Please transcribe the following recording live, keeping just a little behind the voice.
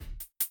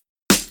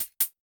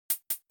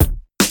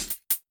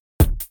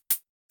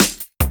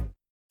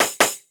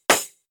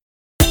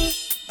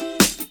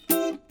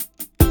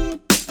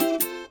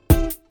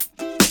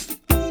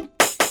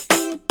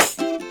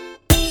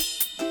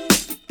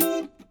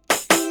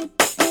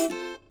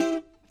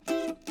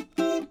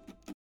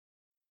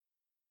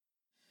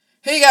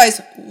Hey guys,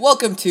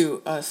 welcome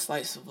to A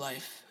Slice of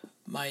Life.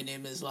 My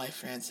name is Life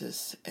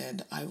Francis,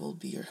 and I will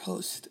be your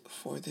host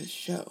for this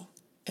show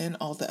and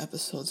all the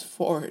episodes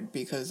forward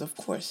because, of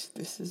course,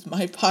 this is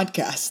my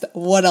podcast.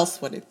 What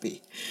else would it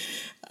be?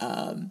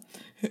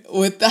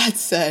 With that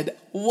said,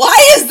 why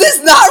is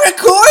this not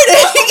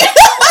recording?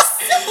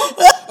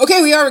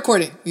 Okay, we are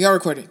recording.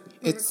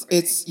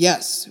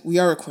 Yes, we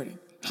are recording.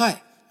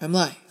 Hi, I'm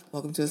Lai.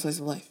 Welcome to A Slice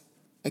of Life.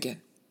 Again,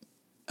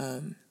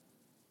 A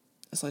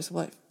Slice of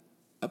Life.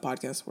 A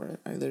podcast where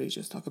I literally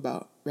just talk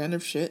about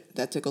random shit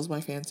that tickles my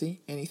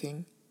fancy.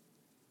 Anything,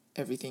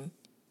 everything,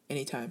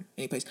 anytime,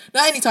 any place.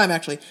 Not anytime,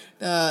 actually.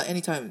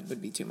 Anytime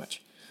would be too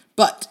much.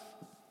 But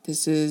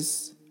this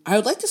is, I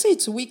would like to say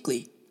it's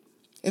weekly.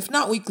 If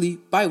not weekly,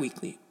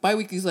 bi-weekly.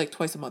 Bi-weekly is like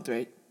twice a month,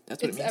 right?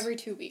 That's what it means. It's every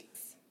 2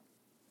 weeks.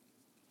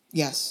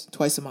 Yes,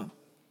 twice a month.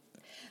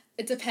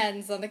 It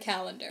depends on the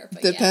calendar.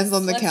 But Depends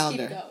on the let's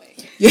calendar. Keep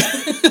going. Yeah.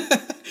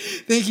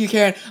 Thank you,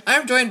 Karen.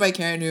 I'm joined by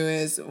Karen, who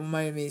is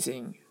my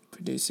amazing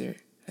producer,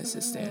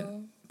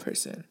 assistant,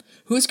 person,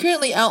 who is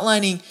currently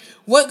outlining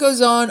what goes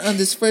on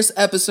this first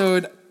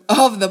episode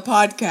of the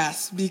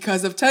podcast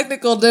because of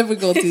technical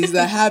difficulties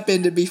that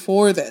happened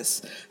before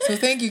this. So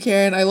thank you,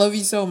 Karen. I love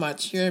you so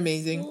much. You're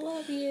amazing.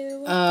 Love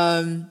you.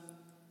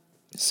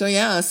 So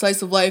yeah, A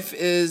Slice of Life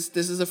this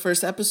is the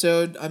first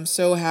episode. I'm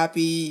so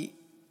happy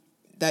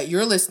that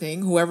you're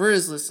listening, whoever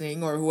is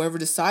listening or whoever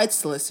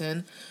decides to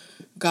listen.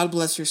 God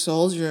bless your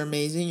souls. You're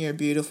amazing. You're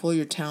beautiful.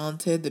 You're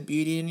talented. The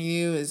beauty in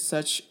you is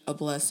such a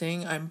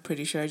blessing. I'm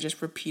pretty sure I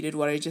just repeated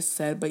what I just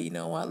said, but you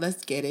know what?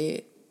 Let's get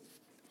it.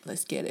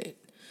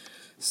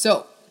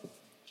 So,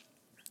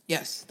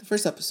 yes, the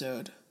first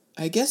episode.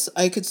 I guess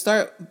I could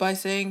start by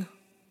saying,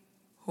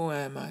 who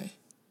am I?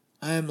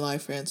 I am Lai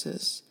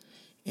Francis,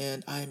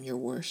 and I am your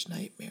worst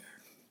nightmare.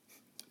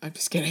 I'm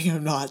just kidding.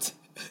 I'm not.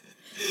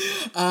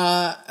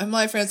 I'm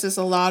Lai Francis.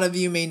 A lot of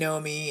you may know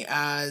me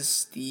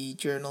as the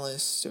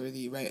journalist or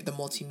the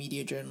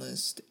multimedia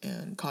journalist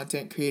and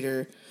content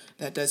creator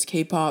that does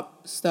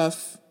K-pop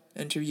stuff,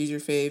 interviews your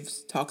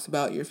faves, talks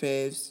about your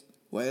faves,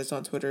 whether it's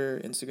on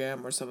Twitter,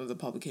 Instagram, or some of the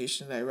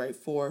publications that I write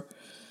for.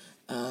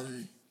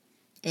 And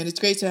it's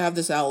great to have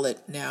this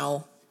outlet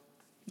now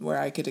where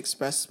I could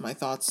express my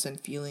thoughts and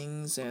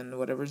feelings and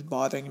whatever's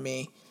bothering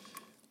me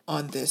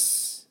on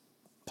this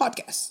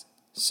podcast.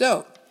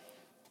 So,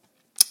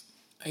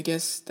 I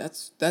guess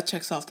that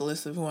checks off the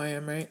list of who I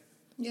am, right?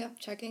 Yeah,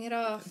 checking it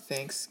off.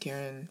 Thanks,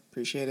 Karen.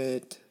 Appreciate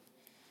it.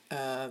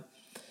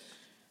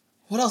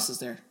 What else is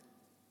there?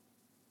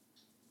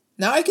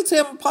 Now I could say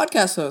I'm a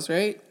podcast host,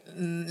 right?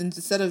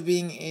 Instead of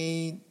being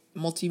a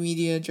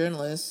multimedia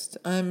journalist,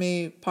 I'm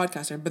a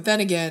podcaster. But then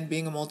again,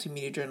 being a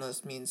multimedia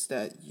journalist means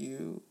that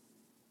you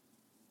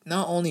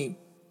not only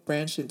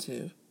branch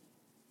into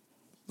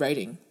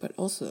writing, but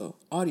also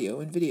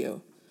audio and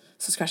video.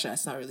 So scratch that.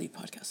 That's not really a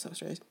podcast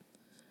host, right?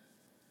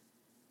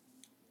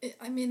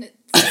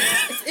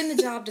 It's in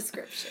the job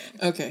description.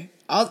 Okay.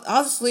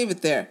 I'll just leave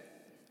it there.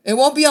 It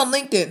won't be on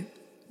LinkedIn,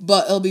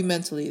 but it'll be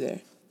mentally there.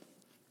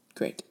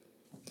 Great.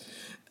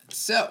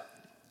 So,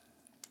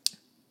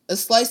 A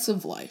Slice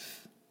of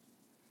Life.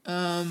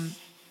 The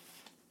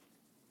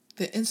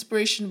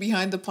inspiration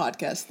behind the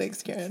podcast.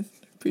 Thanks, Karen.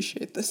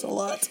 Appreciate this a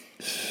lot.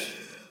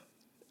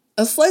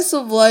 A Slice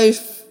of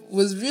Life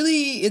was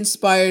really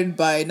inspired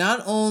by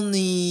not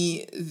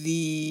only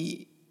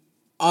the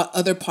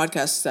other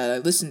podcasts that I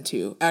listened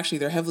to. Actually,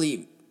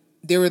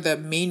 they were the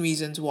main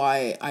reasons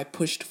why I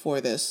pushed for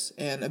this.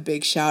 And a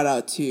big shout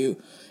out to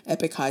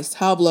Epic High's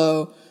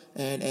Tableau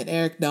and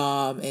Eric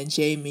Nam and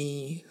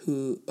Jamie,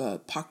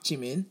 Park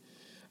Jimin,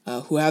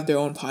 who have their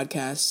own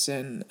podcasts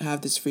and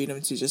have this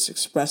freedom to just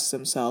express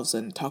themselves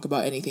and talk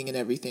about anything and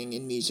everything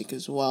in music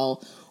as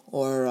well,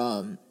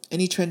 or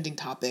any trending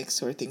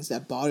topics or things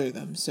that bother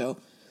them. So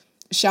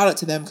shout out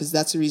to them because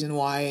that's the reason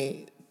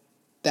why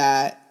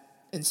that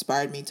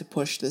inspired me to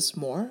push this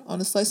more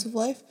on A Slice of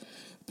Life.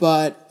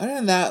 But other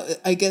than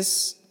that, I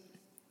guess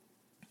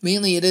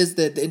mainly it is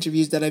the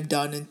interviews that I've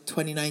done in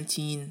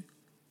 2019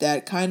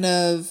 that kind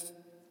of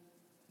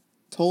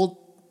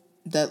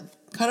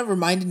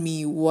reminded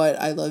me what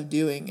I love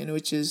doing, and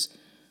which is,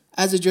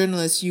 as a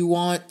journalist, you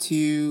want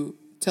to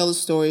tell the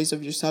stories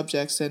of your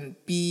subjects and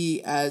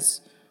be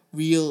as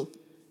real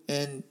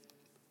and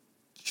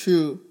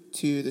true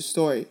to the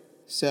story.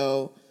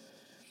 So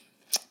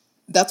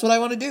that's what I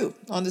want to do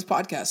on this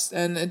podcast.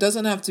 And it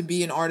doesn't have to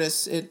be an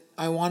artist.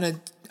 I want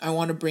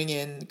to bring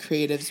in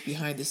creatives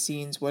behind the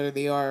scenes, whether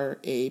they are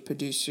a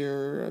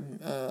producer,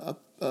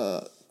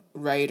 a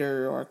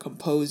writer, or a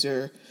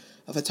composer,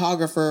 a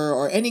photographer,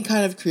 or any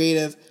kind of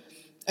creative.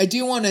 I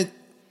do want to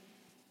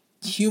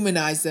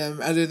humanize them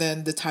other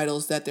than the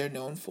titles that they're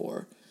known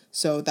for.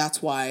 So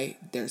that's why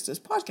there's this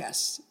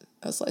podcast,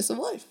 A Slice of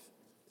Life.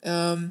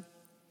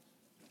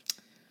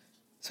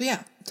 So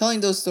yeah,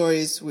 telling those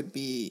stories would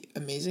be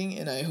amazing,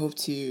 and I hope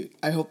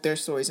their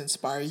stories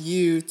inspire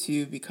you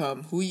to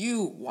become who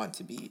you want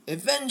to be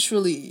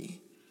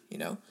eventually, you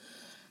know.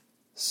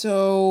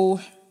 So,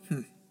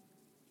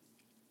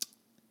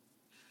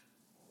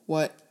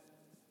 what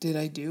did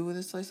I do with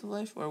A Slice of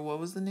Life? Or what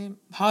was the name?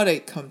 How did I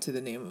come to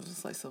the name of A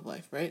Slice of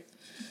Life, right?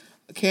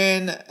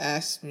 Karen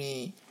asked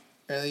me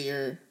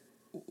earlier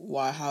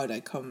how did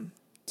I come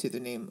to the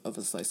name of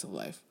A Slice of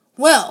Life?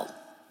 Well,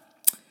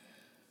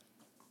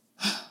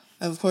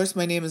 of course,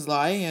 my name is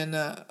Lai,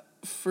 and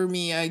for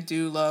me, I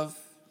do love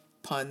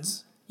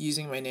puns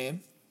using my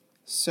name.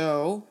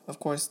 So, of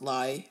course,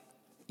 Lai.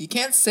 You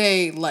can't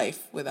say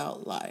life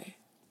without lie.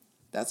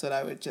 That's what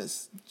I would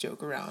just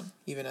joke around,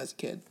 even as a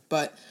kid.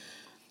 But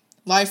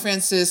Lai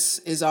Francis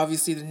is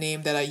obviously the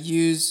name that I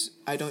use.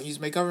 I don't use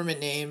my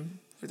government name.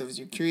 For those of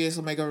you curious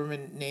on my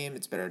government name,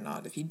 it's better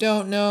not. If you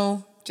don't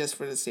know, just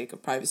for the sake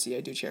of privacy,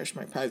 I do cherish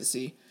my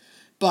privacy.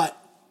 But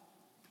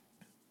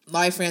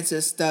Lai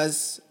Francis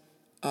does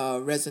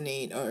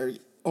resonate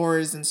or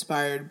is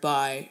inspired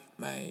by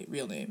my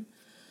real name.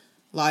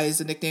 Lai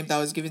is a nickname that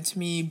was given to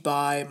me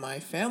by my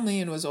family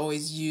and was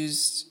always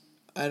used,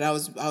 and I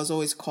was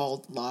always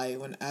called Lai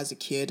when as a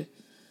kid.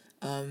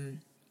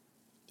 And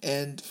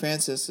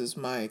Francis is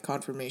my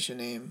confirmation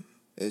name.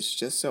 It's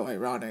just so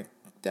ironic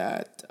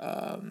that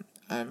I'm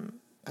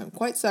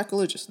quite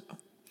sacrilegious now.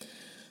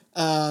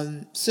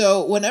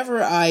 So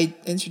whenever I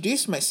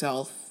introduce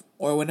myself,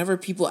 or whenever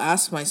people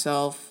ask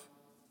myself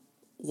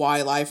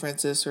why Lai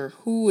Francis or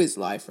who is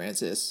Lai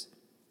Francis,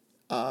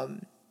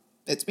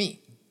 it's me.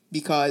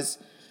 Because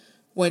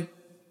when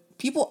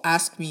people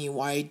ask me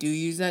why I do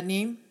use that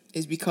name,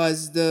 is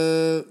because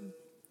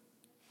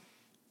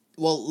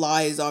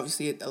Lai is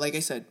obviously, like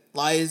I said,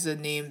 Lai is a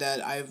name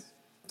that I've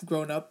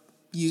grown up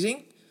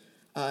using,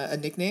 a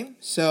nickname.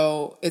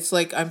 So it's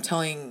like I'm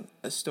telling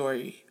a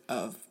story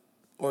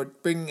or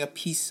bringing a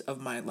piece of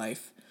my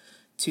life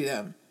to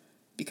them,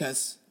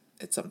 because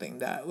it's something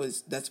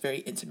that's very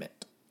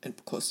intimate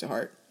and close to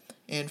heart.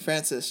 And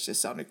Francis just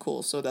sounded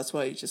cool, so that's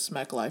why you just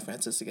smack Lai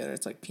Francis together.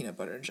 It's like peanut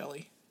butter and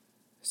jelly.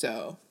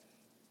 So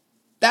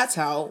that's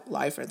how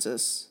Lai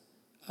Francis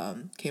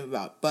came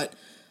about. But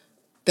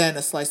then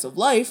A Slice of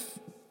Life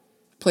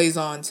plays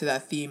on to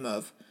that theme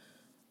of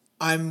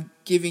I'm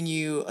giving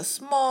you a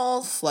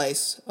small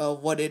slice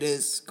of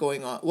what's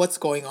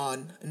going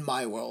on in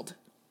my world.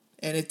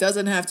 And it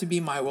doesn't have to be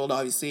my world,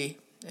 obviously.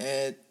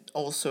 It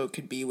also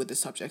could be with the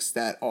subjects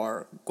that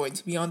are going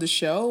to be on the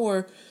show,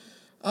 or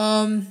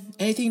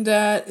anything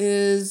that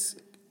is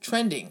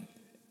trending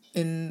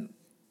in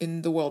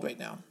the world right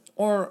now,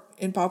 or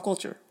in pop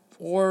culture,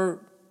 or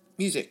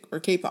music, or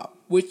K-pop,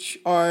 which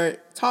are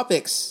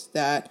topics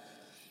that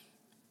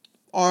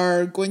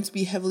are going to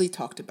be heavily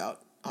talked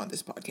about on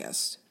this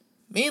podcast.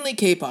 Mainly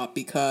K-pop,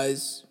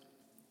 because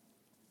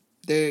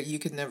you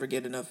can never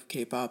get enough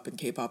K-pop, and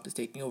K-pop is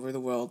taking over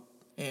the world.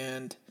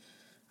 And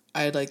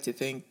I'd like to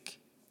think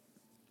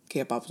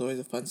K-pop is always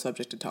a fun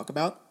subject to talk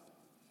about,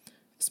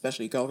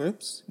 especially girl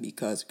groups,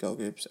 because girl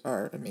groups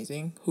are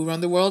amazing. Who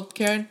run the world,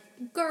 Karen?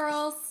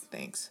 Girls.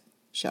 Thanks.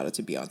 Shout out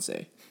to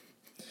Beyonce.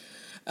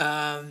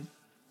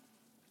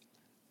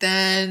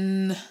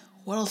 Then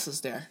what else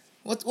is there?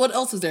 What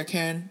else is there,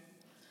 Karen?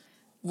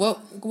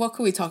 What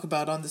could we talk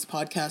about on this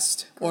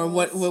podcast? Girls. Or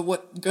what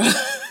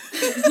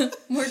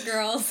More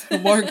girls.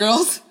 More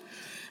girls?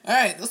 All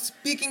right. Well,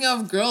 speaking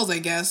of girls, I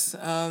guess.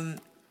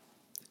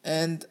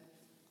 And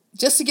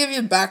just to give you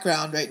a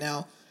background right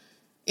now,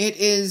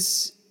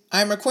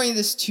 I'm recording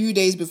this 2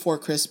 days before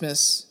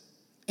Christmas,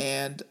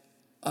 and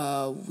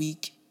a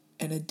week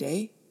and a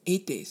day?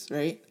 8 days,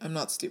 right? I'm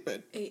not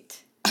stupid.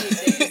 8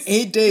 days.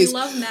 8 days. We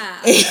love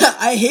math.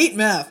 I hate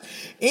math.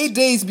 8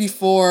 days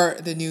before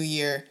the new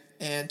year.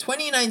 And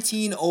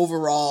 2019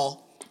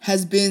 overall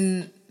has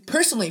been,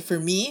 personally for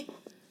me,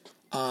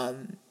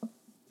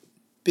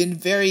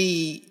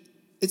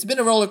 it's been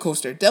a roller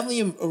coaster.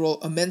 Definitely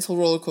a mental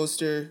roller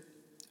coaster,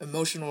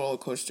 emotional roller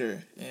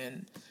coaster,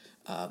 and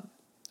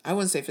I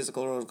wouldn't say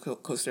physical roller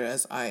coaster,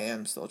 as I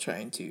am still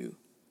trying to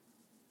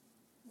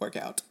work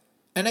out.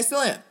 And I still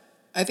am.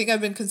 I think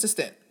I've been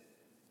consistent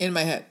in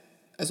my head.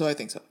 So I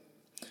think so.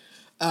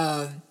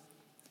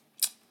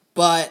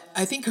 But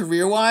I think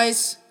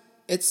career-wise,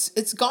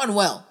 it's gone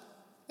well.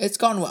 It's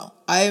gone well.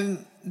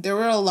 There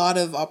were a lot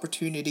of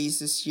opportunities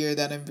this year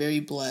that I'm very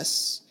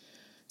blessed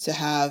to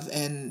have,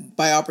 and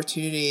by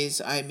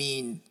opportunities I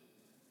mean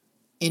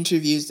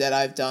interviews that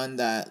I've done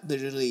that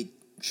literally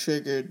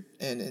triggered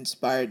and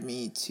inspired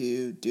me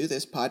to do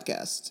this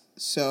podcast.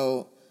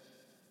 So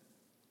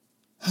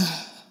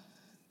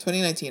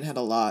 2019 had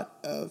a lot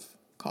of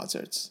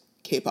concerts,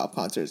 K-pop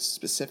concerts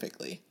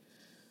specifically.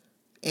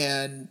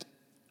 And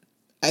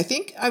I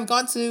think I've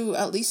gone to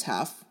at least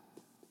half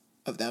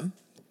of them.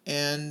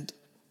 And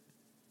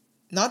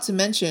not to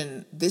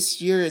mention,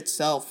 this year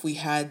itself, we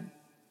had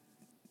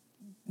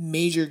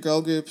major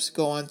girl groups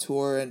go on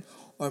tour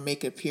or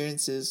make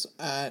appearances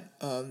at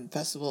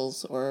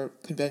festivals or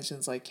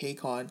conventions like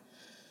KCON.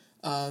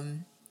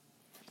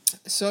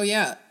 So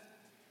yeah,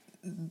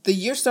 the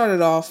year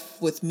started off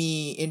with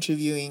me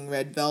interviewing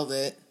Red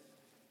Velvet,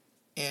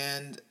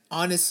 and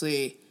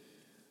honestly,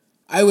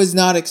 I was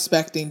not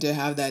expecting to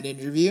have that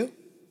interview.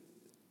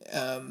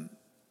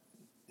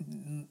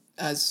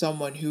 As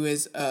someone who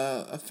is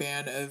a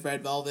fan of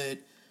Red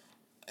Velvet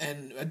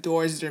and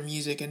adores their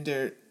music and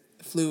their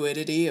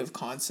fluidity of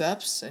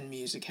concepts and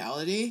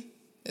musicality.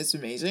 It's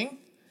amazing.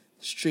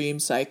 Stream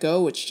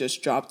Psycho, which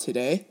just dropped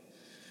today.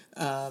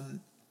 That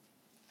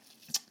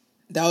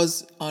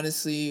was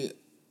honestly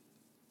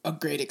a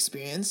great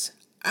experience.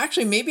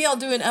 Actually, maybe I'll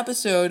do an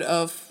episode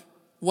of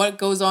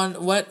what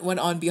went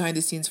on behind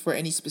the scenes for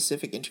any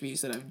specific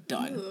interviews that I've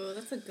done. Ooh,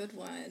 that's a good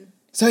one.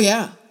 So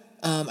yeah,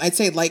 I'd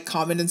say like,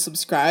 comment, and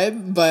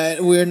subscribe, but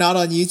we're not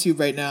on YouTube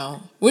right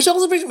now, which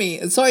also brings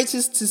me sorry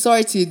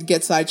to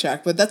get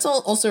sidetracked, but that's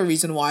also a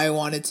reason why I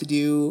wanted to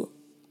do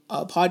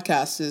a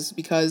podcast, is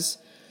because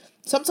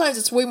sometimes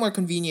it's way more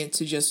convenient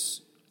to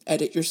just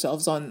edit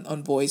yourselves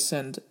on voice,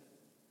 and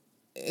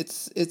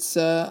it's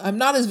I'm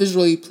not as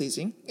visually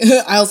pleasing.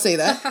 I'll say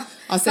that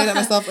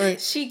myself. All right.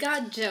 She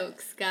got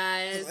jokes,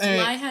 guys. All right.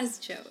 Lai has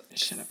jokes.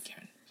 Shut up,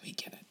 Karen. We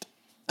get it.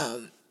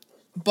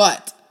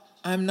 But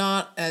I'm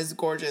not as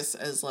gorgeous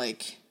as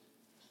like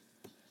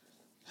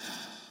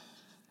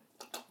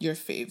your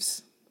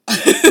faves.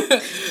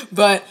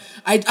 But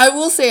I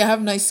will say I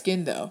have nice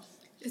skin though.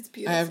 It's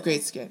beautiful. I have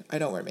great skin. I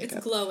don't wear makeup.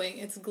 It's glowing.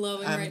 It's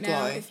glowing I'm right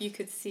glowing. now. If you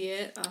could see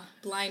it,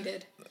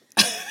 blinded.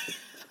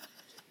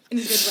 In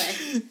a good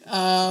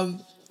way.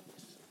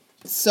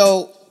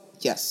 So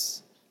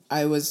yes,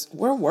 I was.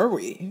 Where were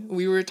we?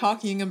 We were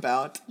talking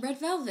about Red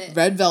Velvet.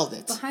 Red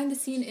Velvet. Behind the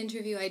scene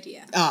interview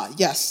idea.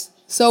 Yes.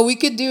 So we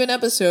could do an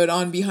episode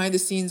on behind the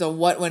scenes of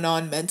what went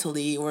on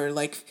mentally, or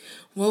like,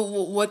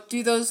 what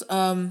do those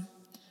fan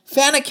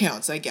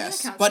accounts, I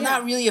guess, but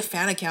not really a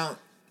fan account,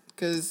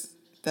 because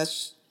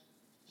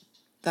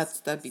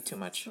that'd be too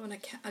much. So an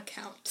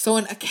account. So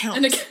an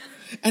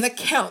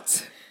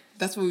account.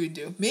 That's what we would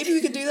do. Maybe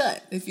we could do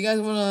that. If you guys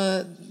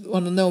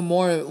wanna know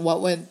more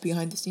what went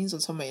behind the scenes on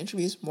some of my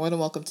interviews, more than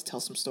welcome to tell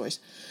some stories.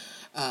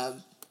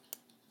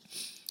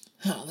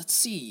 Let's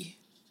see.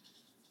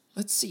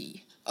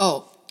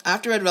 Oh,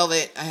 after Red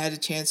Velvet, I had a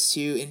chance to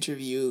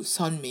interview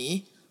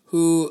Sunmi,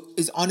 who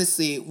is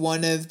honestly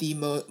one of the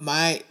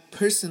my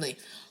personally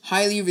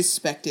highly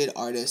respected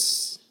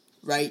artists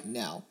right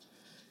now.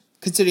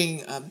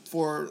 Considering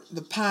for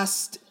the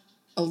past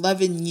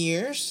 11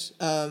 years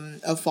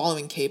of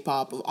following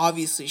K-pop,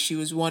 obviously she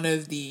was one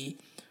of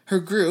her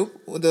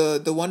group,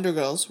 the Wonder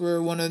Girls,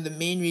 were one of the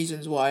main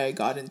reasons why I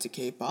got into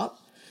K-pop.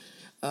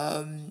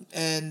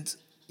 And,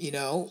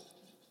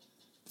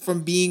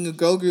 from being a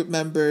girl group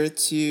member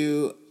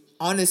to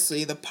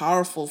honestly a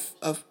powerful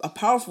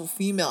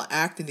female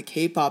act in the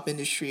K-pop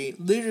industry,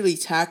 literally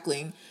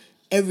tackling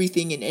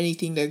everything and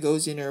anything that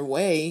goes in her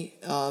way,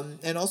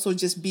 and also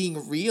just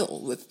being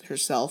real with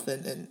herself,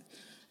 and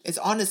it's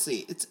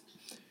honestly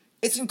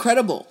it's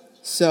incredible.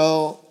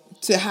 So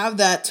to have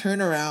that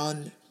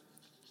turnaround,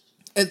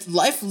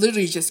 life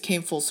literally just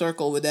came full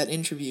circle with that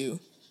interview,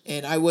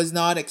 and I was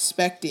not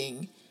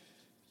expecting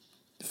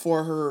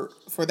for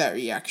that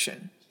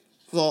reaction.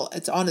 Well,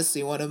 it's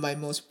honestly one of my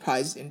most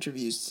prized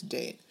interviews to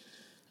date,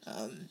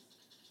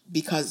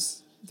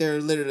 because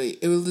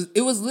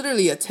it was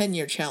literally a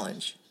 10-year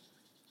challenge.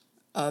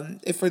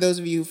 If for those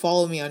of you who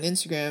follow me on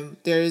Instagram,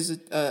 there is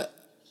a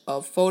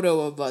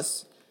photo of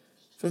us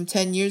from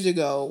 10 years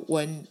ago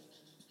when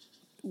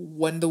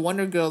the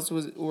Wonder Girls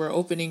were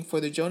opening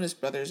for the Jonas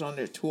Brothers on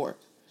their tour,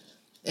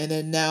 and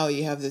then now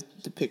you have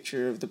the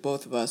picture of the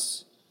both of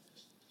us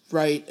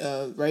right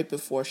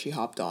before she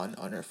hopped on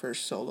her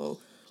first solo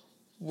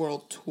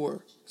world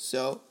tour.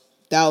 So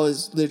that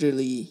was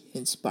literally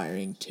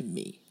inspiring to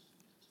me.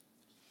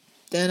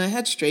 Then I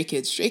had Stray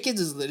Kids. Stray Kids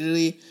is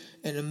literally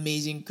an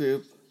amazing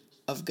group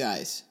of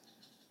guys.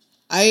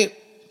 I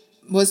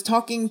was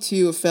talking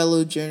to a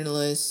fellow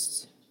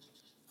journalist,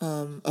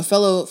 a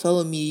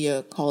fellow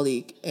media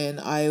colleague,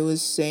 and I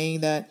was saying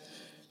that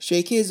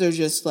Stray Kids are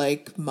just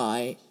like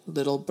my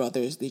little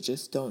brothers. They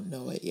just don't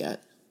know it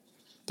yet.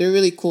 They're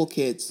really cool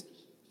kids.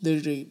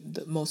 Literally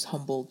the most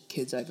humble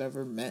kids I've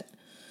ever met.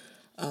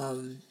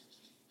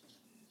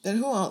 Then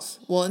who else?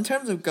 Well, in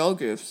terms of girl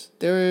groups,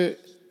 there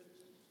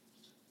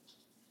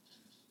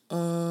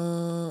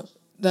were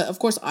of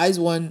course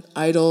IZ*ONE,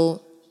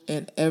 Idol,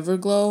 and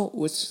Everglow,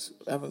 which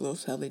Everglow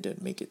sadly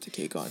didn't make it to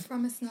KCON.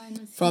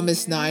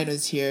 Promise Nine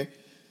was here.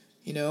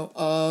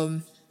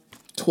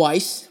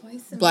 Twice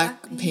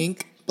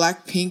Blackpink.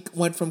 Blackpink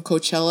went from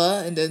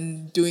Coachella and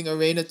then doing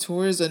arena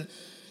tours, and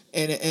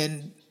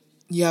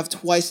you have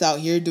Twice out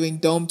here doing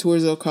dome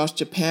tours across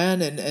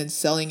Japan and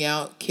selling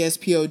out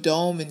KSPO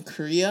Dome in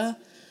Korea,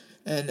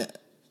 and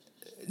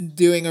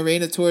doing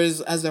arena tours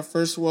as their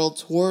first world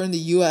tour in the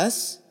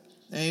US.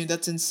 I mean,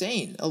 that's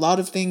insane. A lot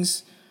of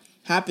things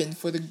happened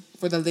for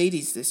the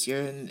ladies this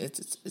year, and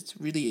it's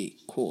really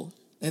cool.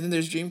 And then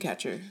there's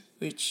Dreamcatcher,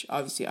 which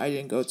obviously I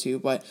didn't go to,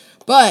 but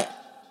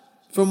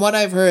from what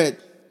I've heard,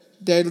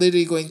 they're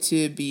literally going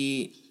to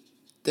be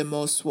the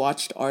most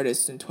watched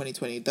artists in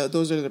 2020.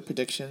 Those are the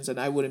predictions, and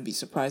I wouldn't be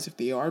surprised if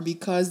they are,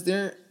 because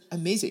they're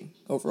amazing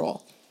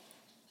overall.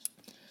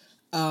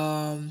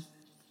 Tiffany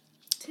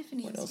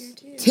was here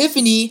too.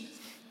 Tiffany,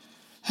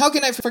 how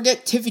can I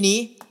forget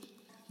Tiffany?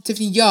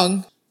 Tiffany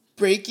Young,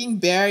 breaking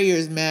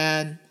barriers,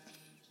 man.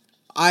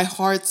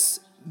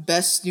 iHeart's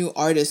best new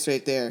artist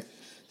right there.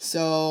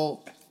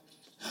 So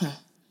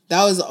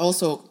that was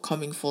also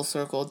coming full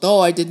circle. Though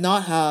I did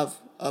not have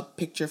a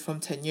picture from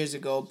 10 years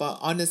ago, but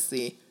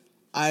honestly,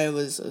 I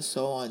was a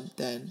Soan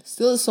then.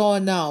 Still a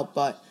Soan now,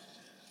 but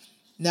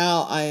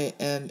now I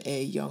am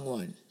a young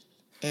one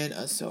and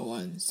a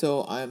Soan.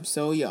 So I'm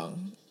so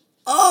young.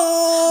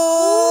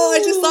 Oh, I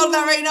just thought of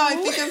that right now. I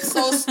think I'm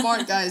so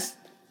smart, guys.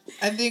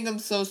 I think I'm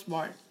so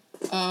smart.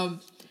 But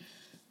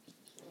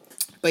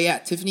yeah,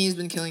 Tiffany has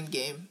been killing the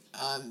game.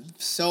 I'm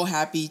so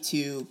happy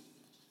to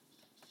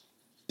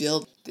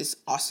build this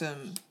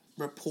awesome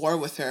rapport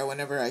with her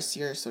whenever I see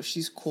her. So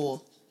she's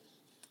cool.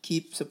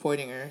 Keep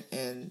supporting her.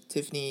 And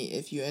Tiffany,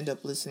 if you end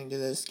up listening to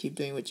this, keep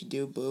doing what you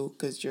do, boo,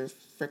 because you're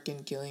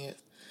freaking killing it.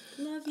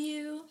 Love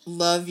you.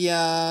 Love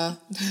ya.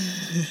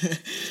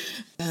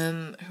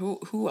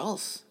 Who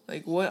else?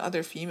 Like, what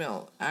other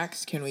female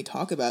acts can we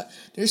talk about?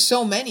 There's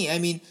so many. I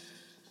mean,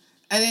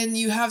 and then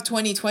you have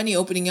 2020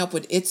 opening up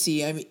with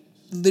ITZY. I mean,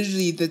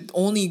 literally the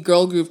only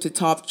girl group to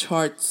top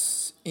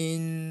charts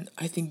in,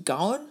 I think,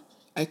 Gaon?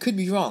 I could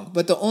be wrong,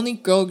 but the only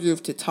girl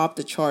group to top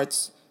the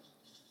charts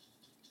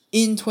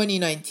in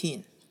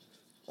 2019.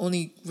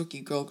 Only rookie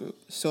girl group.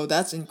 So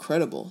that's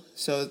incredible.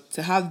 So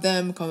to have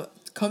them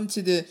come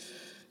to the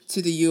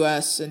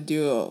US and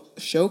do a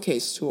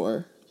showcase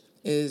tour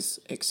is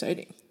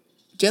exciting.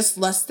 Just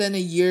less than a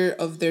year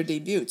of their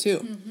debut too.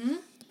 Mm-hmm.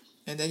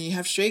 And then you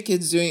have Stray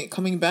Kids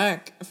coming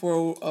back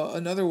for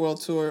another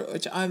world tour,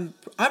 which I'm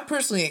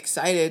personally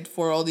excited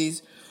for all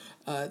these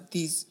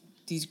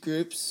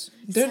groups.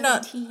 They're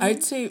 17. Not,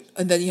 I'd say,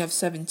 and then you have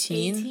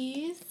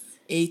 17.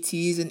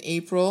 ATs in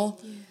April.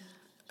 Yeah.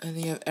 And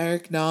then you have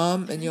Eric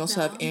Nam, and you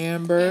also have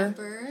Amber.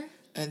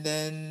 And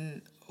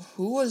then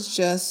who was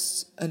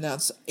just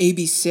announced?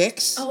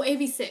 AB6. Oh,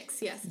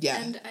 AB6, yes.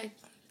 Yeah. And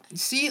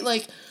see,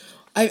 like,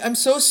 I'm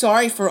so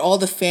sorry for all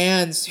the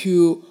fans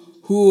who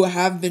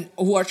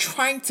are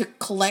trying to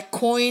collect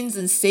coins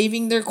and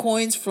saving their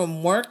coins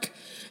from work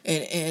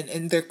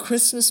and their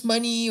Christmas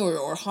money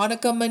or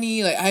Hanukkah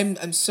money. Like,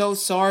 I'm so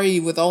sorry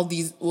with all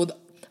these. Well,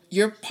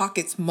 your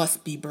pockets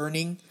must be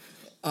burning.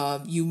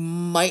 You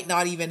might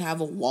not even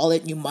have a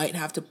wallet. You might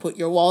have to put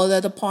your wallet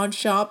at a pawn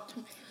shop.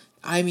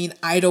 I mean,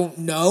 I don't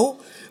know.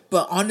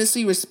 But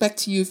honestly, respect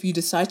to you if you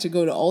decide to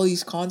go to all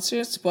these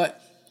concerts.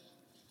 But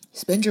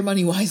spend your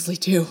money wisely,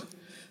 too.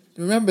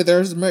 Remember,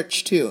 there's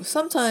merch, too.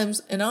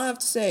 Sometimes, and I'll have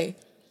to say,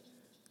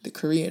 the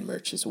Korean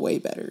merch is way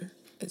better.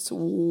 It's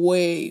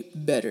way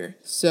better.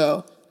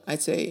 So,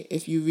 I'd say,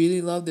 if you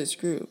really love this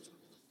group,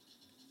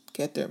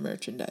 get their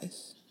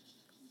merchandise.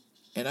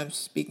 And I'm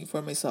speaking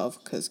for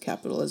myself because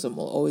capitalism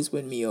will always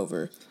win me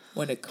over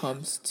when it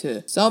comes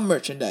to some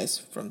merchandise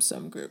from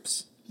some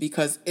groups.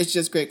 Because it's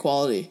just great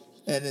quality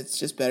and it's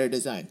just better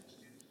design.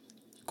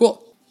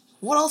 Cool.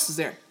 What else is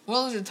there? What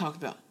else did we talk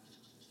about?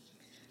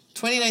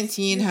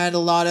 2019 had a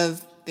lot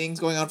of things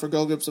going on for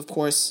girl groups, of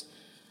course.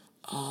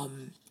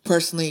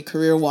 Personally,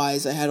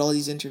 career-wise, I had all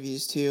these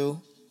interviews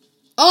too.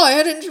 Oh, I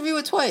had an interview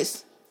with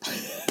Twice.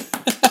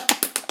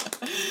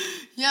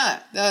 Yeah,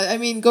 I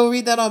mean, go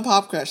read that on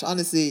Pop Crush,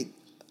 honestly.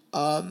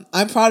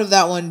 I'm proud of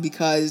that one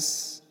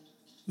because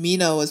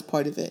Mina was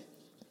part of it.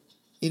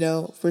 You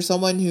know, for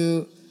someone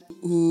who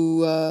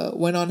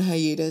went on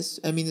hiatus,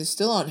 I mean, is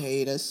still on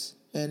hiatus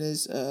and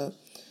is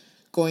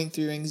going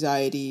through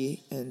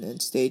anxiety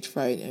and stage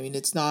fright. I mean,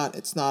 it's not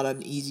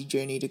an easy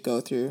journey to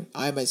go through.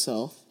 I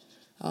myself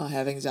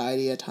have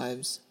anxiety at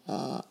times.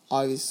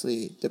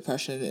 Obviously,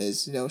 depression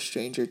is no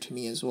stranger to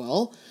me as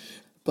well.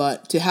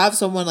 But to have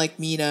someone like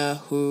Mina,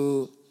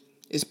 who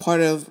is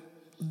part of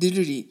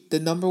literally the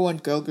number one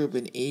girl group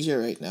in Asia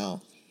right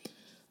now,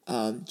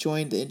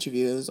 join the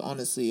interview, it was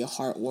honestly a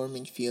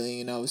heartwarming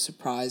feeling, and I was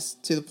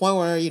surprised to the point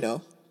where, you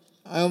know,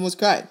 I almost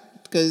cried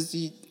because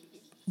you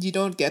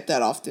don't get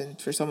that often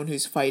for someone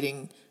who's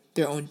fighting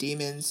their own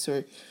demons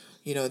or,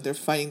 you know, they're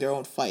fighting their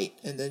own fight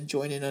and then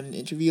join in on an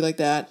interview like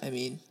that. I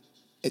mean,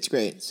 it's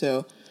great.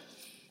 So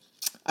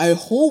I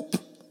hope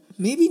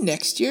maybe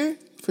next year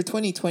for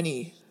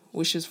 2020,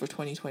 wishes for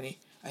 2020.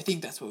 I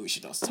think that's what we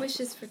should also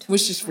Wishes for 2020.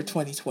 Wishes for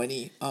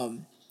 2020.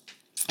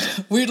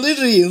 We're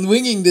literally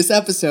winging this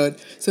episode,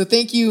 so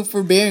thank you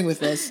for bearing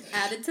with us.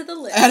 Add it to the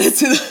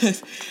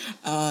list.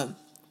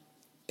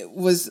 It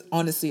was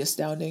honestly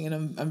astounding,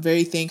 and I'm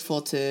very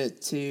thankful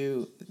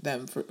to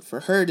them for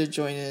her to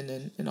join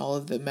in and all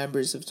of the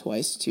members of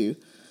Twice to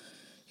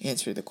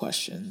answer the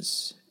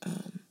questions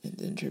in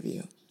the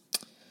interview.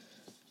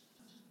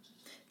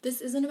 This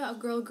isn't about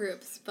girl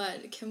groups,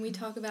 but can we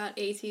talk about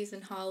ATs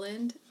in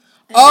Holland?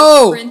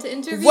 Print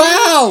interview?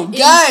 Wow,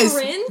 guys,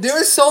 there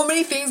were so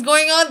many things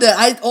going on that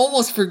I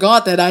almost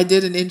forgot that I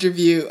did an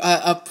interview,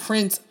 a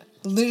print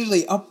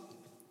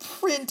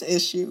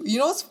issue. You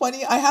know what's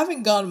funny? I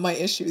haven't gotten my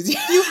issues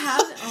yet. You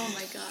haven't? Oh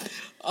my god.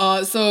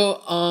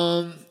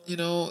 You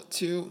know,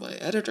 to my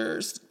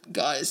editors,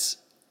 guys,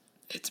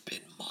 it's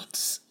been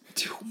months.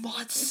 2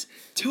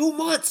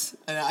 months.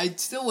 And I'm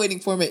still waiting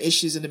for my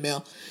issues in the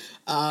mail.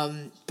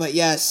 But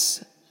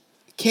yes,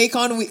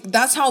 KCON week.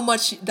 That's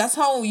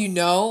how you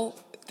know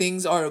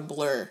things are a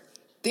blur.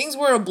 things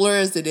were a blur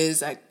as it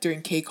is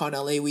during KCON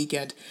LA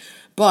weekend.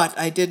 But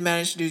I did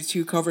manage to do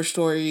 2 cover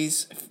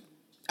stories.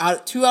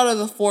 2 out of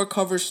the 4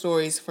 cover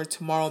stories for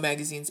Tomorrow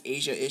Magazine's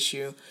Asia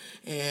issue.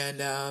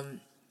 And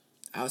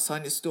I was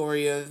telling the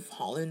story of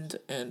Holland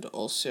and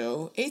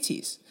also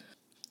ATEEZ.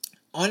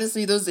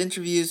 Honestly, those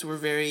interviews were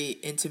very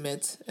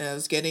intimate. I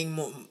was getting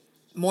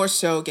more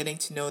so getting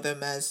to know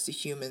them as the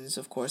humans,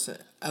 of course.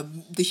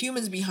 The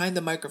humans behind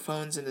the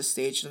microphones and the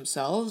stage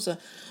themselves.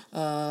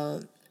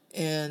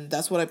 And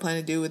that's what I plan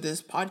to do with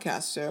this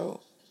podcast.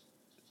 So,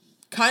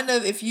 kind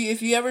of, if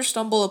you ever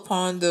stumble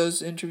upon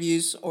those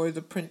interviews or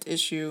the print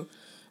issue,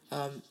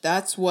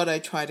 that's what I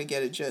try to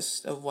get a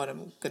gist of what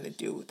I'm going to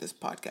do with this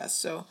podcast.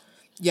 So,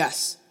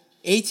 yes,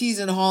 ATEEZ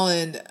in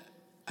Holland,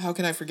 how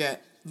can I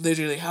forget?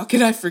 Literally, how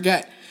can I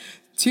forget?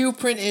 2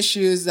 print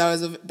issues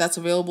that's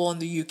available in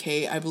the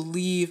UK. I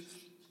believe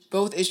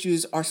both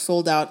issues are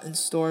sold out in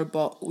store,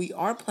 but we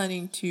are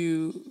planning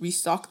to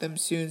restock them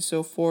soon.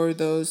 So for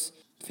those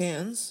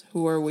fans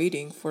who are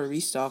waiting for a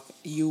restock,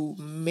 you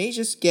may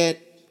just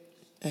get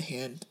a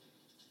hand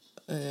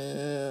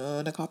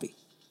on a copy.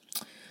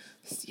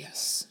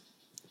 Yes.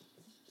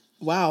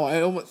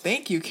 Wow,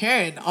 thank you,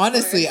 Karen.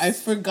 Honestly, I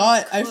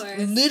forgot. I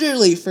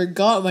literally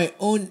forgot my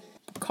own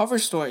cover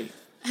story.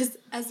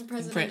 As the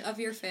president of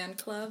your fan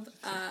club,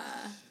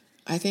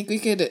 I think we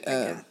could.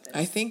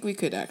 I think we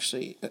could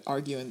actually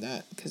argue in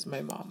that because my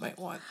mom might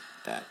want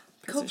that.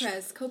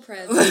 Co-pres.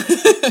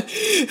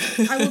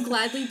 I will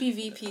gladly be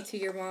VP to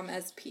your mom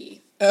as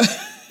P.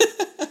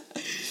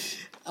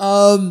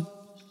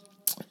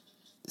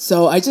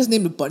 So I just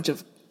named a bunch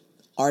of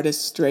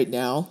artists right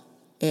now,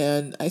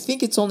 and I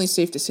think it's only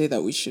safe to say that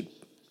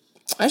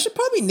I should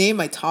probably name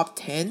my top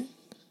 10.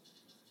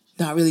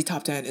 Not really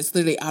top 10. It's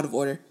literally out of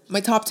order. My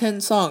top 10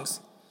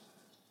 songs.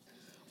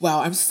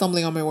 Wow, I'm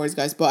stumbling on my words,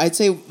 guys. But I'd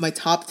say my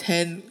top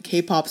 10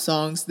 K-pop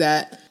songs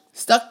that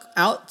stuck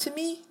out to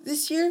me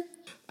this year.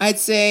 I'd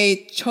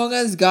say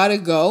Chungha's Gotta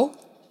Go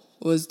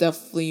was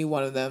definitely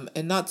one of them.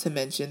 And not to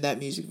mention that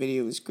music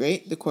video was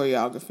great. The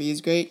choreography is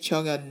great.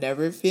 Chungha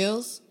never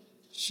fails.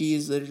 She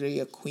is literally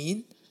a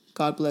queen.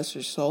 God bless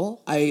her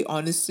soul. I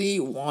honestly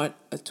want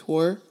a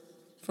tour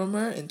from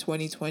her in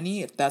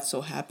 2020. If that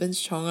so happens,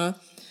 Chungha,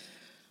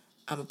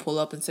 I'm going to pull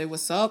up and say,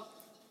 what's up?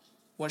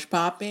 What's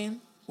popping?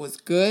 What's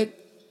good?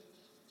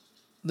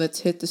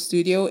 Let's hit the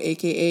studio,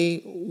 a.k.a.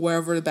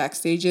 wherever the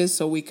backstage is,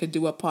 so we could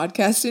do a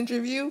podcast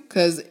interview.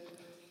 Because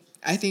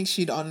I think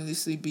she'd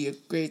honestly be a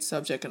great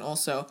subject. And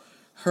also,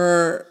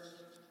 her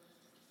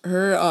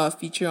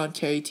feature on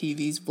Terry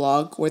TV's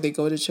vlog where they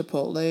go to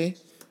Chipotle.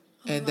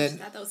 And then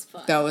that was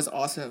fun. That was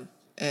awesome.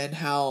 And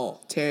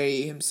how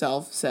Terry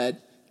himself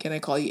said, "Can I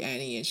call you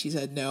Annie?" And she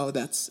said, "No."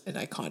 That's an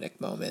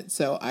iconic moment.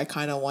 So I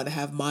kind of want to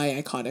have my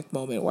iconic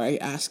moment where I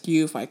ask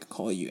you if I could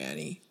call you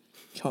Annie,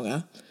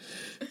 Chungha,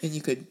 and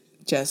you could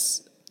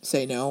just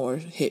say no or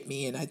hit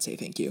me, and I'd say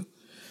thank you.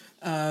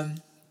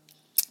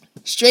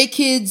 Stray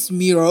Kids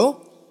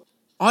Miro.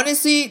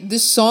 Honestly,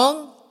 this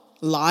song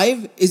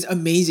live is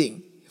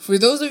amazing. For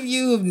those of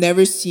you who've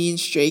never seen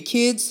Stray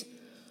Kids,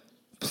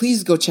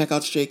 please go check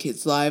out Stray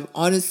Kids live.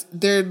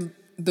 They're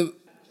the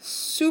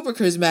super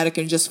charismatic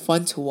and just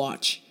fun to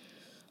watch.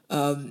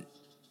 And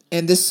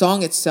this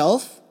song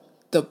itself,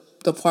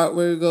 the part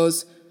where it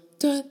goes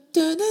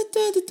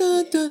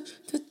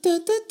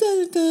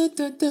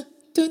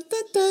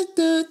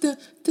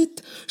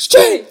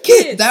Stray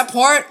Kids, that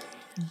part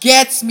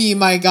gets me,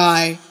 my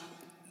guy.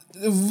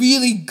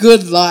 Really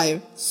good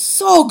live,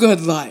 so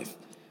good live.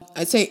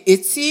 I'd say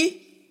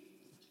ITZY,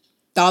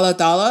 Dala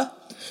Dala.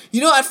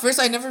 You know, at first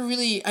it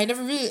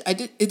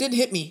didn't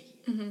hit me.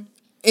 Mm-hmm.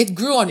 It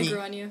grew on me.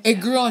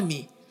 It grew on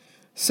me.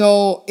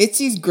 So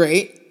ITZY's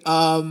great.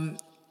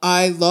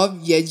 I love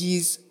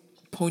Yeji's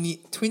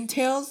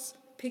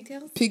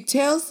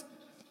pigtails.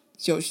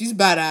 Yo, she's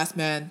badass,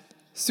 man.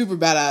 Super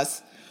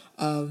badass.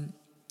 And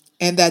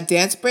that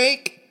dance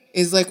break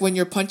is like when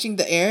you're punching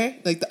the air,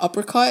 like the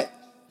uppercut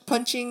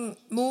punching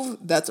move.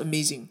 That's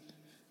amazing.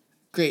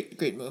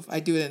 Great move. I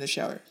do it in the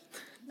shower.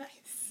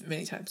 Nice.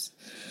 Many times.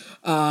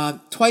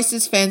 Twice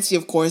as Fancy,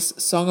 of course,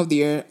 Song of the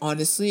Year.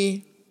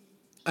 Honestly,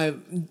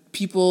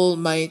 people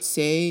might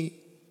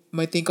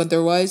think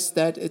otherwise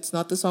that it's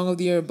not the Song of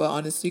the Year, but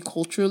honestly,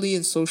 culturally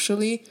and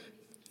socially,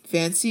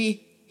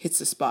 Fancy hits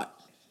the spot.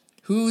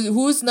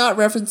 Who's not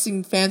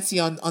referencing Fancy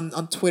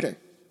on Twitter?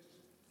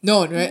 No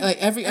one, right? Like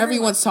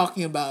everyone's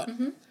talking about,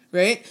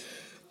 right?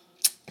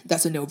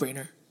 That's a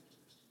no-brainer.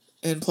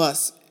 And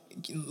plus,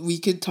 we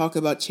could talk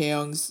about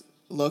Chaeyoung's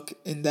look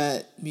in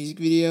that music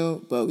video,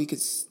 but we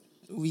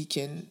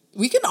can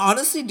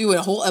honestly do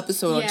a whole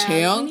episode on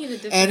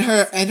Chaeyoung and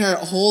her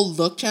whole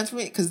look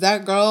transformation, because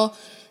that girl,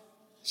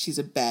 she's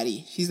a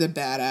baddie. She's a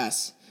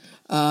badass.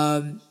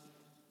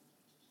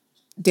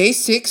 Day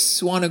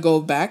 6, Wanna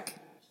Go Back.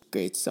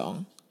 Great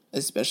song,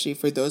 especially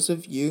for those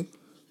of you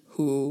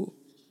who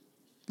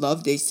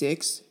love Day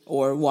 6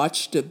 or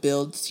watch the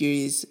Build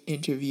series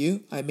interview.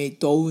 I made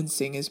Dowoon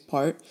sing his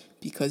part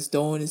because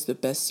Dowoon is the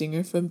best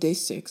singer from Day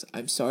 6.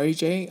 I'm sorry,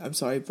 Jay. I'm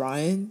sorry,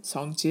 Brian,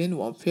 Songjin,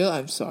 Wonpil.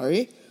 I'm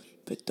sorry.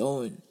 but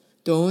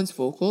Doan's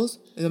vocals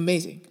is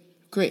amazing.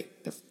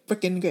 Great. They're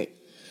freaking great.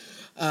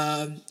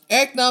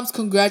 Eric Nam's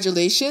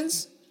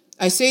Congratulations.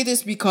 I say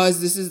this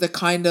because this is the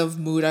kind of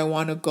mood I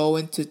want to go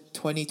into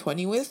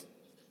 2020 with.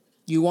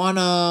 You want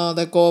to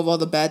let go of all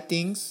the bad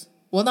things.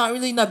 Well, not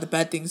the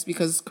bad things,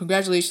 because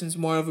Congratulations is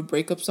more of a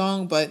breakup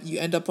song, but you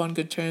end up on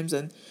good terms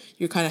and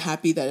you're kind of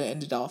happy that it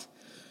ended off.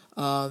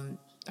 I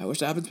wish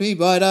that happened to me,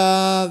 but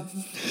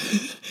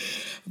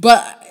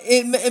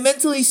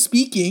mentally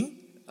speaking,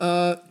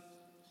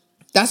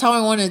 that's how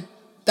I want to.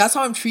 That's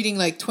how I'm treating,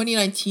 like,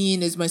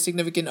 2019 is my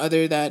significant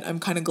other that I'm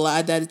kind of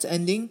glad that it's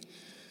ending,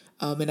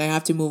 and I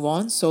have to move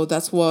on. So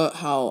that's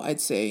how I'd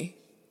say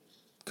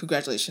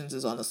Congratulations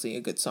is honestly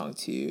a good song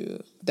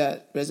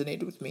that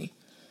resonated with me.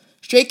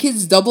 Stray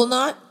Kids Double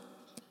Knot.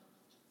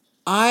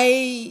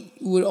 I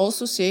would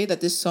also say that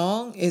this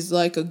song is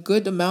like a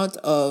good amount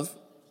of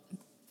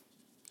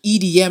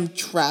EDM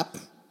trap,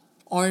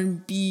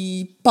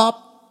 R&B,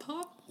 pop.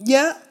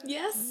 Yeah.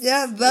 Yes.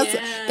 Yeah,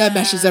 that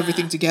meshes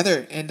everything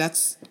together, and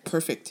that's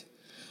perfect.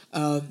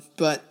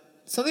 But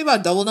something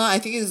about Double Knot, I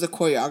think, is the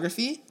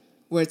choreography,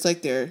 where it's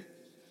like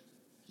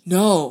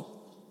no,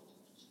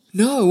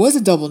 it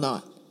wasn't Double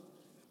Knot.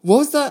 What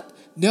was that?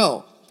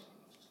 No,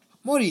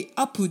 Mori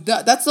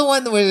Apuda. That's the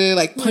one where they're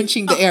like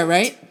punching the air,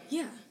 right?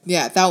 Yeah.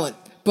 Yeah, that one.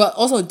 But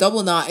also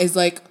Double Knot is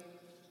like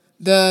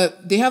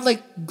they have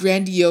like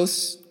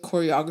grandiose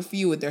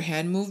choreography with their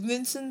hand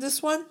movements in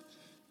this one,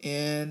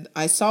 and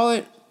I saw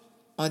it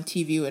on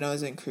TV when I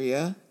was in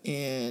Korea,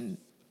 and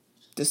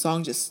the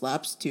song just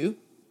slaps too.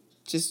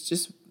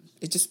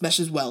 It just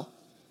meshes well.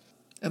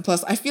 And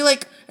plus, I feel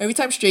like every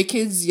time Stray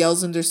Kids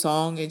yells in their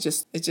song, it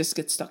just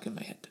gets stuck in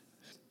my head.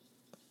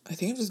 I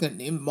think I'm just gonna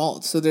name them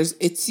all. So there's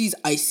Itzy's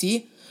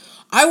Icy.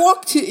 I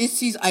walk to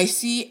Itzy's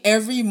Icy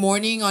every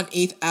morning on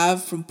 8th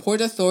Ave from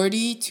Port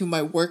Authority to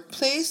my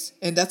workplace,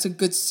 and that's a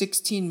good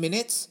 16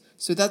 minutes.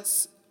 So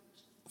that's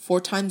 4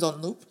 times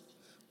on loop.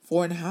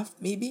 4.5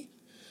 maybe.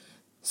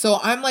 So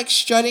I'm like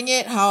strutting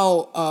it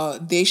how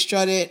they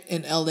strut it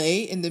in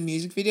LA in the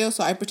music video.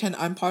 So I pretend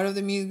I'm part of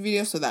the music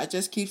video, so that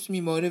just keeps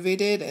me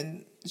motivated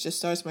and just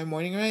starts my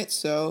morning right.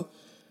 So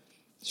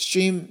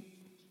stream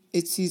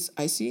Itzy's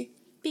Icy.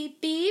 Beep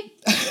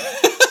beep.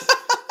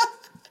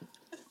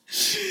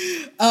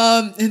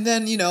 And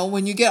then,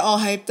 when you get all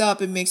hyped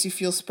up, it makes you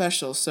feel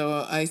special.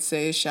 So I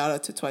say shout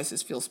out to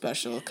Twice's Feel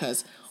Special,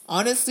 because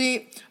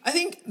honestly, I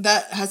think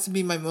that has to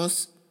be my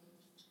most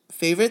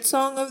favorite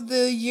song of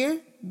the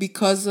year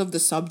because of the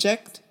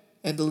subject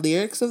and the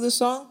lyrics of the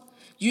song.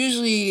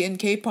 Usually in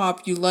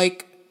K-pop, you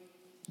like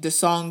the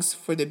songs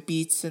for the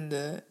beats and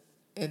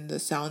the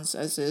sounds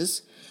as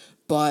is,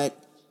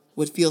 but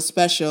with Feel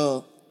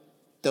Special,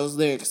 those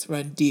lyrics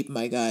run deep,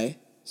 my guy.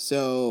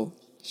 So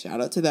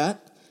shout out to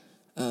that.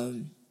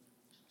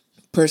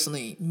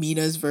 Personally,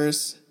 Mina's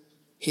verse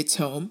hits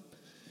home.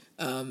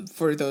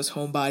 For those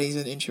homebodies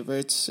and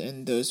introverts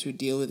and those who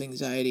deal with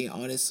anxiety,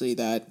 honestly,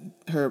 that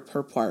her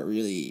part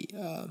really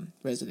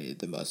resonated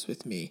the most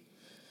with me.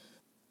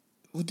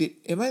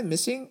 Am I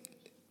missing?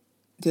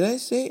 Did I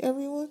say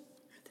everyone?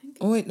 I think.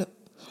 Oh wait, no.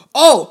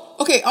 Oh,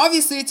 okay.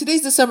 Obviously,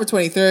 today's December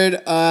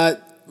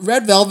 23rd.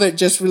 Red Velvet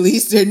just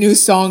released their new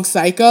song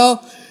 "Psycho."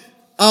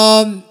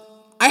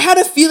 I had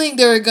a feeling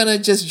they were gonna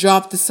just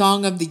drop the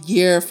song of the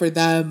year for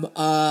them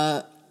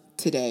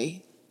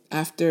today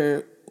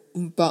after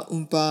Oompa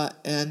Oompa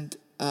and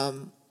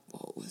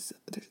what was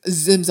it?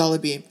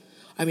 Zimzalabim.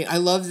 I mean, I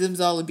love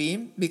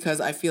Zimzalabim because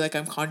I feel like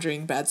I'm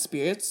conjuring bad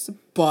spirits,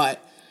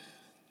 but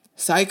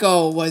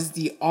Psycho was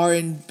the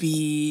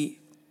R&B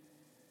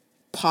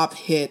pop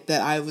hit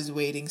that I was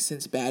waiting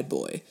since Bad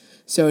Boy.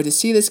 So to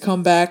see this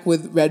come back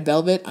with Red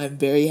Velvet, I'm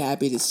very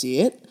happy to see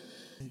it.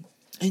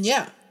 And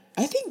yeah,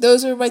 I think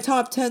those are my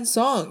top 10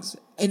 songs,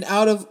 and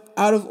out of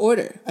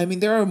order. I mean,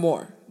 there are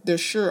more. There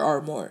sure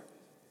are more.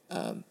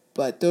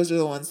 But those are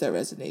the ones that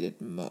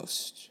resonated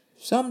most.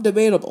 Some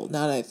debatable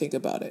now that I think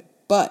about it.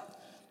 But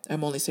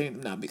I'm only saying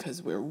them now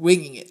because we're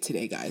winging it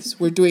today, guys.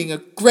 We're doing a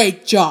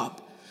great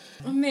job.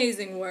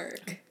 Amazing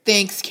work.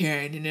 Thanks,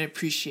 Karen, and I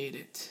appreciate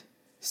it.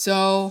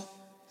 So,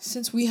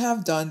 since we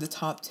have done the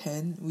top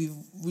 10,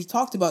 we've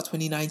talked about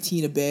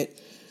 2019 a bit.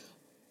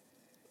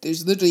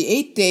 There's literally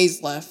 8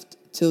 days left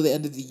till the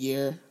end of the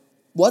year.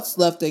 What's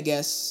left, I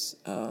guess,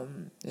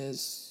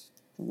 is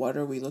what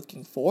are we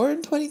looking for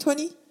in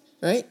 2020,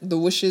 right? The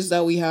wishes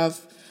that we have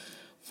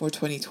for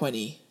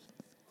 2020.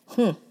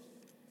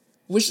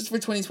 Wishes for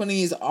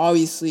 2020 is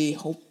obviously,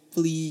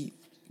 hopefully,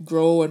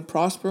 grow and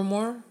prosper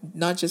more,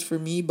 not just for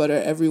me, but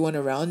everyone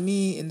around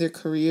me in their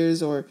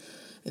careers or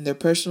in their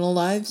personal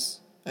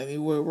lives. I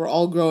mean, we're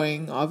all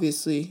growing,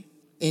 obviously,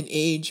 in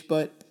age,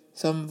 but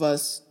some of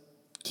us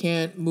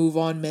can't move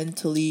on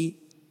mentally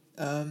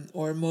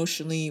or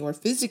emotionally or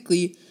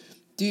physically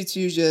due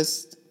to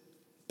just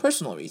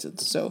personal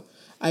reasons. So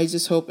I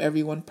just hope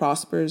everyone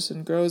prospers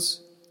and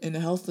grows in a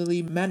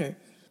healthily manner.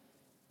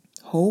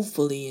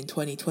 Hopefully in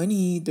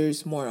 2020,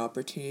 there's more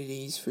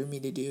opportunities for me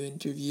to do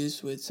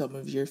interviews with some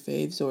of your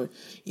faves or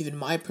even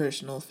my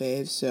personal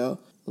faves. So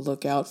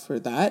look out for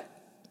that.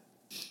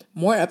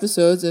 more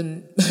episodes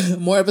and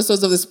more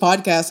episodes of this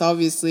podcast,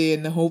 obviously,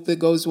 and I hope it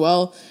goes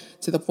well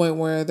to the point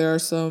where there are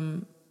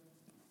some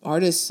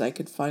artists I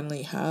could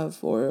finally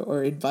have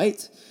or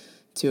invite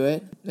to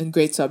it, and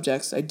great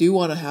subjects. I do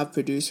want to have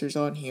producers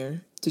on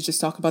here to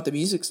just talk about the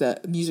music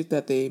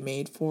that they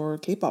made for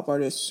K-pop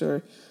artists,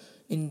 or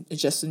in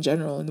just in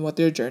general, and what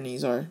their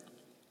journeys are.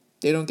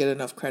 They don't get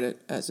enough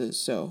credit as is,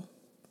 so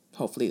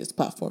hopefully this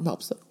platform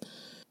helps them.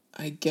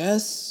 I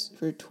guess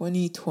for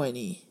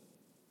 2020,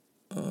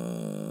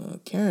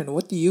 Karen,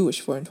 what do you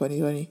wish for in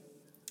 2020?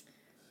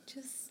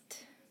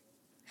 Just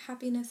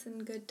happiness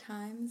and good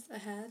times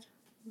ahead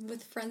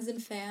with friends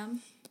and fam.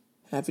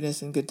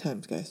 Happiness and good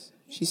times, guys.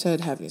 She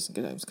said happiness and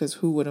good times, because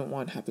who wouldn't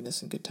want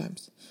happiness and good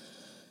times?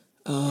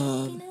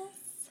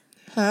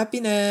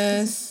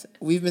 Happiness.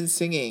 We've been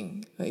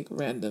singing like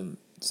random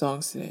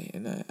songs today,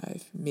 and I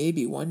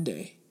maybe one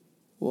day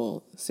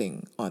will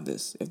sing on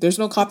this if there's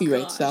no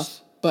copyright stuff.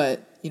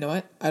 But you know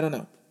what? I don't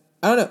know.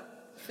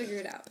 Figure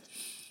it out.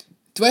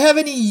 Do I have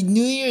any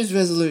New Year's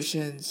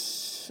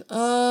resolutions?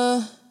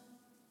 Not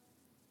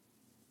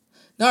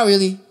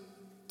really.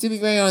 To be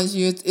very honest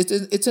with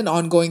you, it's an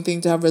ongoing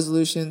thing to have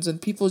resolutions,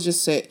 and people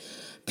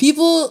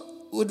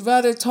would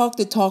rather talk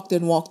the talk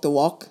than walk the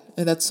walk,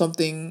 and that's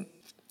something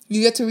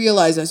you get to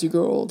realize as you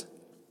grow old.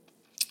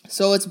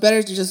 So it's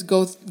better to just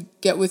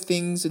get with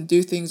things and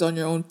do things on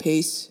your own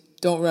pace.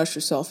 Don't rush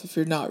yourself if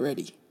you're not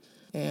ready.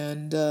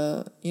 And,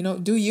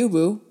 do you,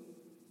 boo.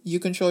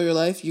 You control your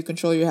life. You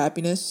control your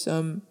happiness.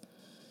 And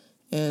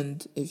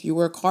if you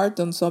work hard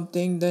on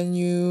something, then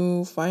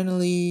you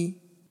finally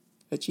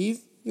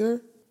achieve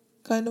your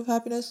kind of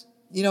happiness.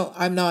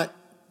 I'm not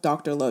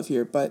Dr. Love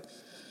here, but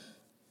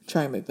I'm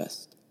trying my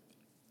best.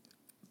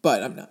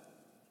 But I'm not.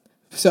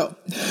 So,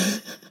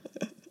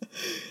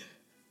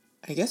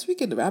 I guess we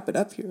could wrap it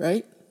up here,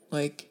 right?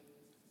 Like,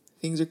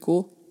 things are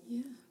cool.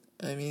 Yeah.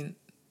 I mean,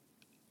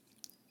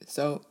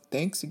 so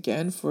thanks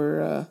again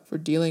for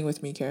dealing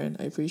with me, Karen.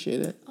 I appreciate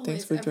it. Always,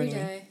 thanks for joining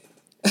me.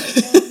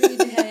 Every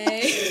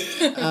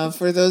day.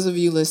 For those of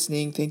you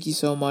listening, thank you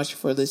so much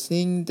for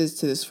listening to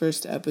this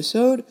first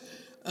episode.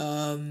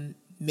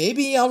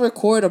 Maybe I'll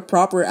record a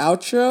proper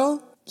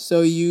outro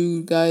so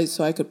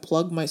I could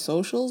plug my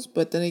socials.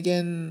 But then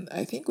again,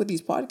 I think with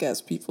these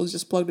podcasts, people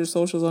just plug their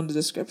socials on the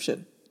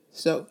description.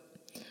 So,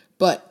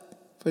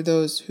 but for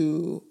those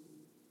who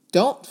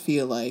don't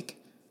feel like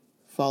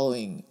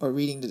following or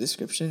reading the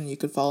description, you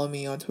could follow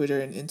me on Twitter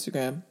and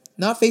Instagram.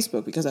 Not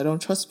Facebook, because I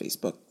don't trust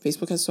Facebook.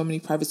 Facebook has so many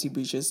privacy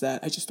breaches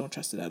that I just don't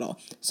trust it at all.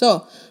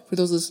 So, for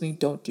those listening,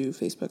 don't do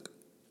Facebook.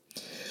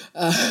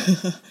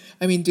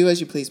 Do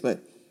as you please, but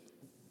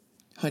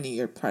honey,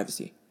 your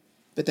privacy.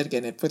 But then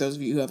again, for those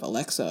of you who have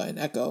Alexa and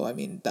Echo,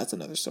 that's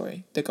another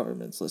story. The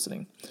government's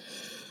listening.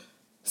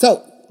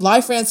 So,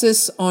 Live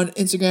Francis on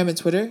Instagram and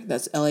Twitter.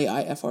 That's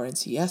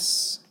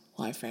LAIFRNCS.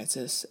 Live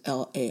Francis,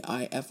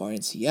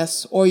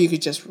 LAIFRNCS. Or you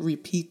could just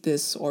repeat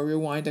this or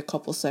rewind a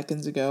couple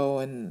seconds ago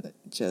and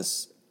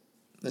just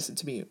listen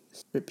to me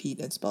repeat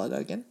and spell it out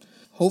again.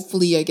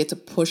 Hopefully I get to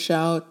push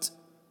out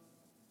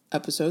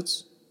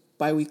episodes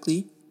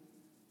bi-weekly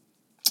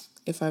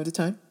if I have the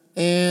time.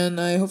 And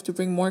I hope to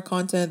bring more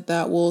content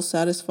that will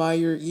satisfy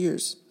your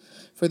ears.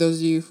 For those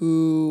of you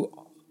who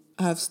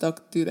have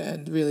stuck through the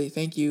end, really,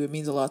 thank you. It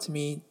means a lot to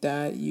me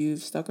that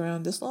you've stuck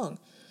around this long.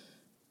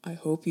 I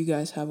hope you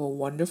guys have a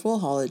wonderful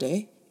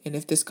holiday. And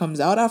if this comes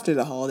out after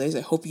the holidays,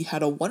 I hope you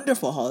had a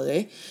wonderful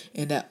holiday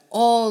and that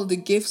all the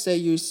gifts that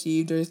you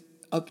received are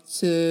up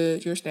to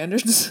your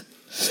standards.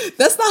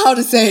 That's not how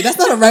to say it. That's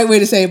not a right way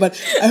to say it,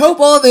 but I hope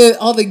all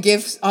the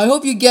gifts, I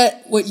hope you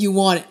get what you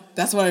wanted.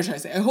 That's what I'm trying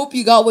to say. I hope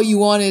you got what you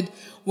wanted,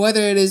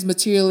 whether it is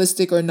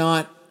materialistic or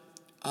not.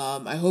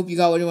 I hope you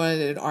got what you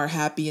wanted and are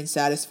happy and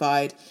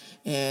satisfied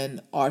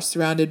and are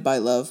surrounded by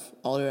love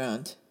all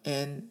around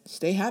and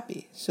stay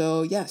happy.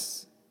 So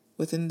yes,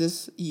 within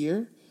this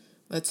year,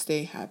 let's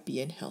stay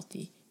happy and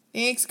healthy.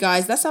 Thanks,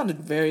 guys. That sounded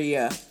very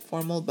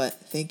formal, but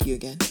thank you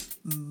again.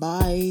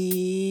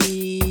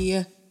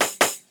 Bye.